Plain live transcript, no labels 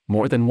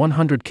More than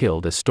 100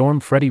 killed as Storm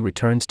Freddy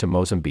returns to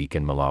Mozambique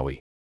and Malawi.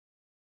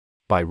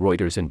 By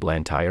Reuters in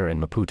Blantyre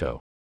and Maputo.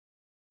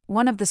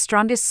 One of the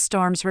strongest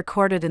storms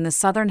recorded in the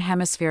southern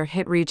hemisphere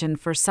hit region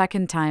for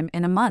second time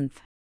in a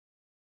month.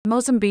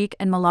 Mozambique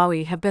and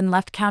Malawi have been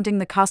left counting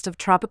the cost of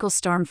Tropical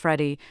Storm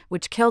Freddy,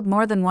 which killed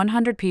more than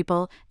 100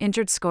 people,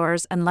 injured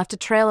scores, and left a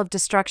trail of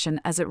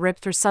destruction as it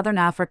ripped through southern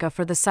Africa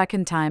for the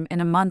second time in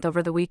a month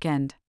over the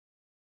weekend.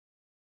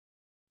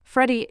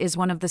 Freddy is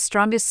one of the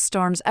strongest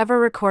storms ever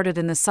recorded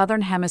in the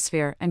southern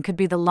hemisphere and could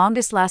be the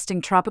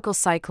longest-lasting tropical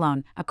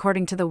cyclone,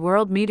 according to the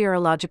World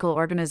Meteorological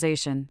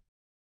Organization.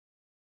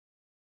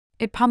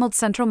 It pummeled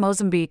central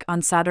Mozambique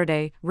on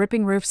Saturday,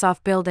 ripping roofs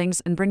off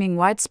buildings and bringing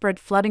widespread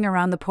flooding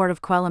around the port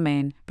of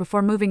Quelimane,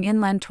 before moving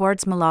inland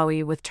towards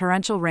Malawi with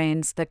torrential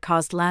rains that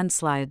caused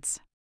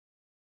landslides.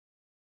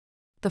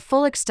 The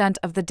full extent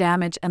of the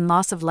damage and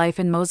loss of life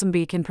in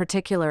Mozambique in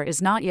particular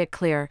is not yet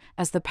clear,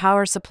 as the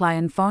power supply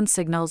and phone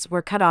signals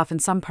were cut off in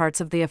some parts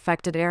of the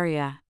affected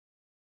area.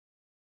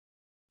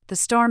 The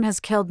storm has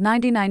killed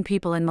 99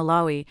 people in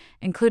Malawi,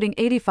 including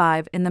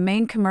 85 in the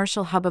main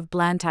commercial hub of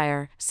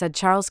Blantyre, said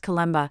Charles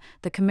Kalemba,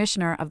 the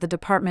Commissioner of the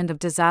Department of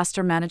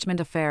Disaster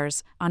Management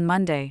Affairs, on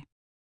Monday.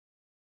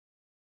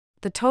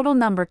 The total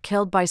number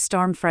killed by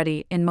Storm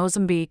Freddy in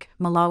Mozambique,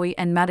 Malawi,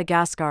 and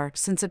Madagascar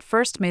since it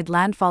first made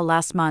landfall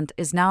last month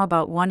is now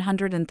about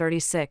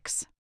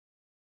 136.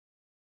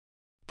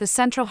 The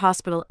Central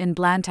Hospital in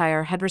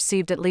Blantyre had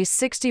received at least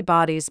 60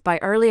 bodies by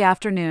early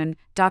afternoon,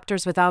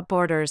 Doctors Without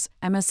Borders,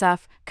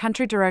 MSF,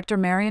 Country Director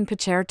Marion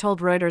Picher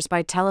told Reuters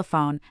by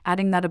telephone,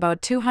 adding that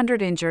about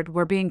 200 injured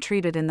were being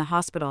treated in the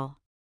hospital.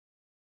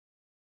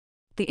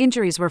 The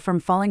injuries were from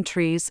falling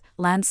trees,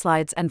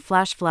 landslides, and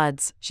flash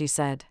floods, she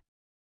said.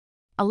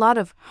 A lot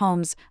of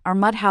homes are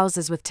mud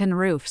houses with tin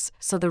roofs,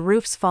 so the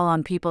roofs fall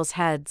on people's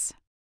heads.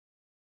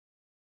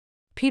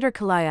 Peter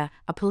Kalaya,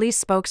 a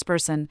police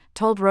spokesperson,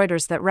 told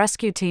Reuters that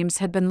rescue teams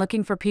had been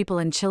looking for people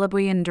in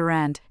Chilabwe and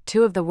Durand,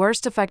 two of the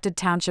worst affected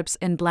townships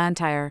in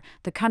Blantyre,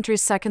 the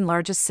country's second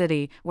largest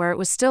city, where it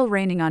was still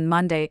raining on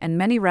Monday and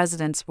many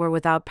residents were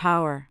without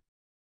power.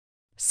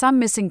 Some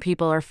missing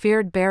people are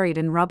feared buried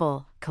in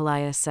rubble,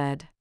 Kalaya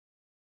said.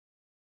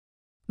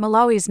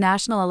 Malawi's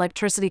national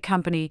electricity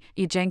company,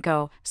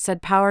 Egenco,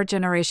 said power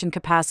generation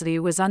capacity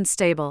was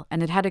unstable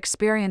and it had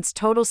experienced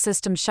total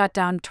system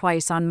shutdown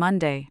twice on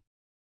Monday.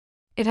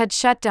 It had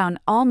shut down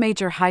all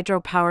major hydro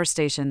power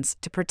stations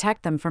to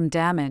protect them from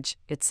damage,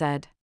 it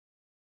said.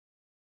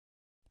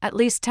 At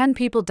least 10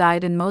 people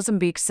died in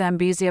Mozambique's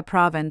Zambezia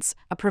province,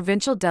 a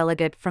provincial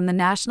delegate from the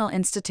National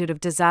Institute of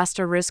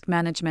Disaster Risk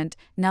Management,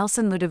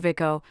 Nelson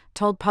Ludovico,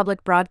 told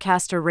public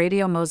broadcaster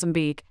Radio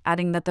Mozambique,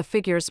 adding that the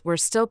figures were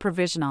still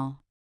provisional.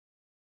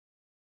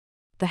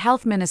 The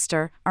health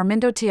minister,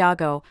 Armindo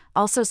Tiago,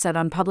 also said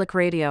on public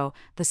radio,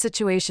 the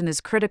situation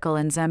is critical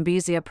in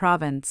Zambezia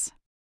province.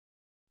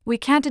 We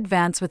can't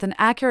advance with an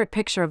accurate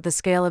picture of the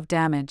scale of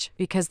damage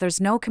because there's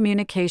no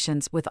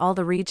communications with all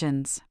the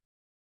regions.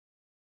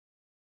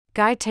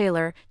 Guy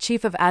Taylor,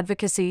 Chief of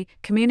Advocacy,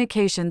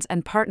 Communications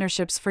and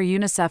Partnerships for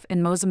UNICEF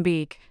in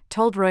Mozambique,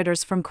 told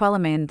Reuters from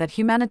Quelimane that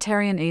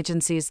humanitarian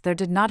agencies there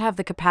did not have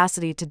the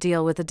capacity to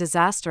deal with a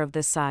disaster of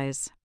this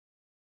size.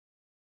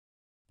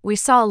 We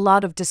saw a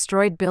lot of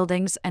destroyed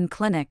buildings and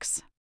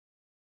clinics.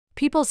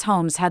 People's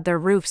homes had their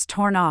roofs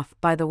torn off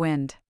by the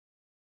wind.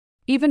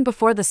 Even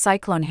before the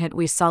cyclone hit,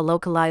 we saw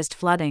localized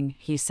flooding,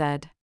 he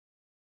said.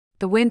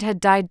 The wind had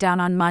died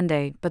down on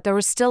Monday, but there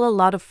was still a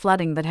lot of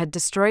flooding that had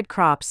destroyed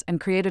crops and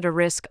created a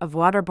risk of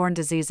waterborne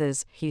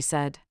diseases, he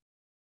said.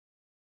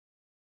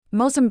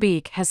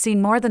 Mozambique has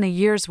seen more than a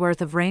year's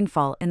worth of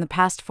rainfall in the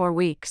past 4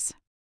 weeks.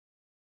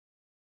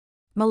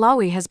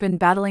 Malawi has been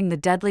battling the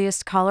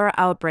deadliest cholera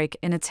outbreak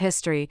in its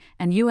history,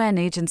 and UN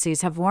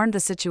agencies have warned the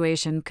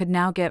situation could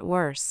now get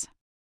worse.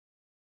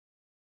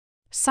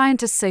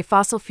 Scientists say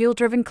fossil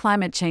fuel-driven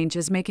climate change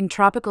is making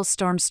tropical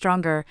storms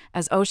stronger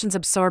as oceans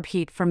absorb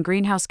heat from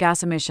greenhouse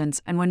gas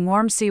emissions, and when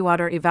warm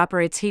seawater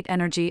evaporates, heat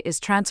energy is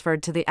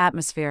transferred to the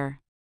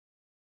atmosphere.